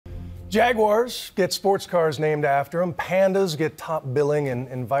Jaguars get sports cars named after them. Pandas get top billing in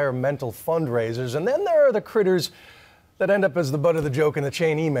environmental fundraisers. And then there are the critters that end up as the butt of the joke in the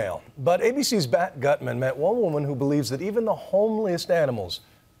chain email. But ABC's Matt Gutman met one woman who believes that even the homeliest animals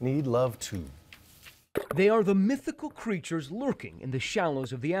need love too. They are the mythical creatures lurking in the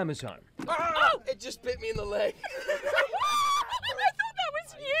shallows of the Amazon. Oh! It just bit me in the leg. I thought that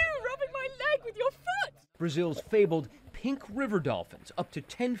was you rubbing my leg with your foot. Brazil's fabled pink river dolphins, up to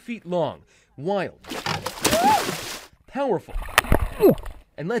 10 feet long, wild, powerful,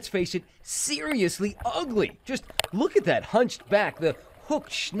 and let's face it, seriously ugly. Just look at that hunched back, the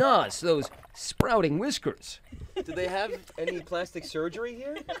hooked schnoz, those sprouting whiskers. Do they have any plastic surgery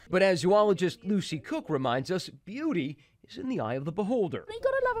here? But as zoologist Lucy Cook reminds us, beauty is in the eye of the beholder. You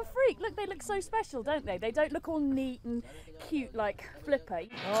gotta love a freak. Look, they look so special, don't they? They don't look all neat and cute like Flipper.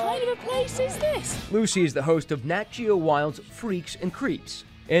 What kind of a place is this? Lucy is the host of Nat Geo Wild's Freaks and Creeps,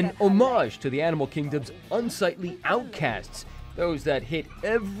 an homage to the animal kingdom's unsightly outcasts, those that hit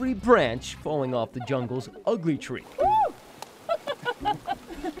every branch falling off the jungle's ugly tree.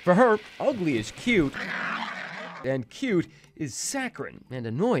 For her, ugly is cute, and cute is saccharine and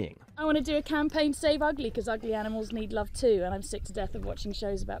annoying. I want to do a campaign to save ugly because ugly animals need love too, and I'm sick to death of watching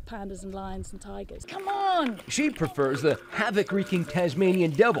shows about pandas and lions and tigers. Come on! She prefers the havoc-wreaking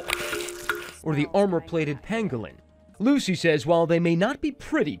Tasmanian devil or the armor-plated pangolin. Lucy says while they may not be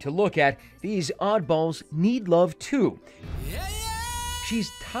pretty to look at, these oddballs need love too.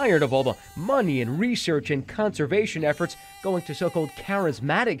 She's tired of all the money and research and conservation efforts going to so-called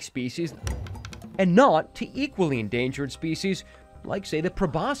charismatic species and not to equally endangered species like, say, the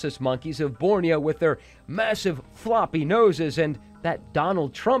proboscis monkeys of Borneo with their massive floppy noses and that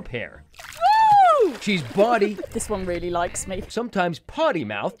Donald Trump hair. Woo! She's bawdy. This one really likes me. Sometimes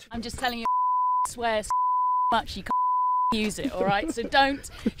potty-mouthed. I'm just telling you, swear much you can't use it, all right? So don't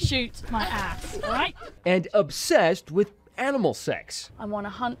shoot my ass, all right? And obsessed with animal sex. I'm on a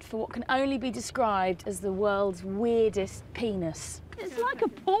hunt for what can only be described as the world's weirdest penis. It's like a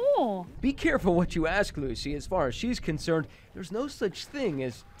paw. Be careful what you ask, Lucy. As far as she's concerned, there's no such thing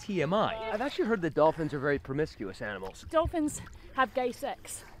as TMI. I've actually heard that dolphins are very promiscuous animals. Dolphins have gay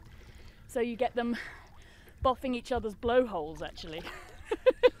sex, so you get them boffing each other's blowholes, actually.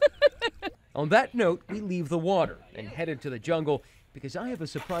 On that note, we leave the water and head into the jungle because I have a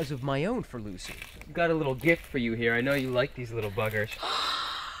surprise of my own for Lucy. Got a little gift for you here. I know you like these little buggers.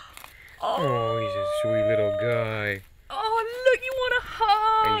 Oh, he's a sweet little guy. Oh, look, you want a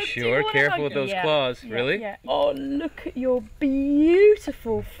hug. Are you sure? Careful with those claws. Really? Yeah. Oh, look at your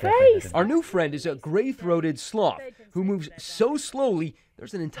beautiful face. Our new friend is a gray-throated sloth who moves so slowly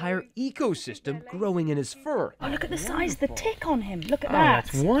there's an entire ecosystem growing in his fur. Oh, look at the size of the tick on him. Look at Oh, that.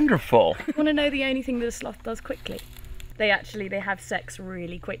 that's wonderful. Want to know the only thing that a sloth does quickly? They have sex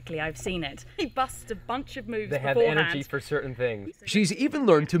really quickly. I've seen it. He busts a bunch of moves beforehand. They have energy for certain things. She's even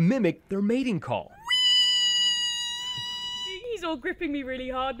learned to mimic their mating call. He's all gripping me really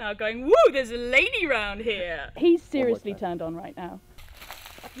hard now, going, woo, there's a lady round here. He's seriously turned on right now.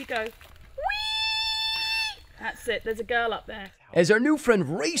 Up you go. Whee! That's it, there's a girl up there. As our new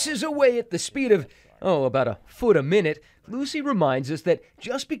friend races away at the speed of, about a foot a minute, Lucy reminds us that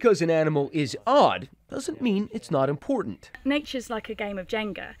just because an animal is odd doesn't mean it's not important. Nature's like a game of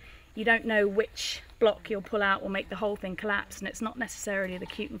Jenga. You don't know which block you'll pull out will make the whole thing collapse, and it's not necessarily the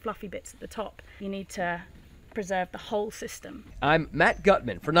cute and fluffy bits at the top. You need to preserve the whole system. I'm Matt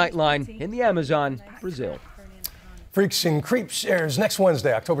Gutman for Nightline in the Amazon, Brazil. Freaks and Creeps airs next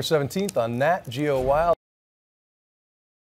Wednesday, October 17th on Nat Geo Wild.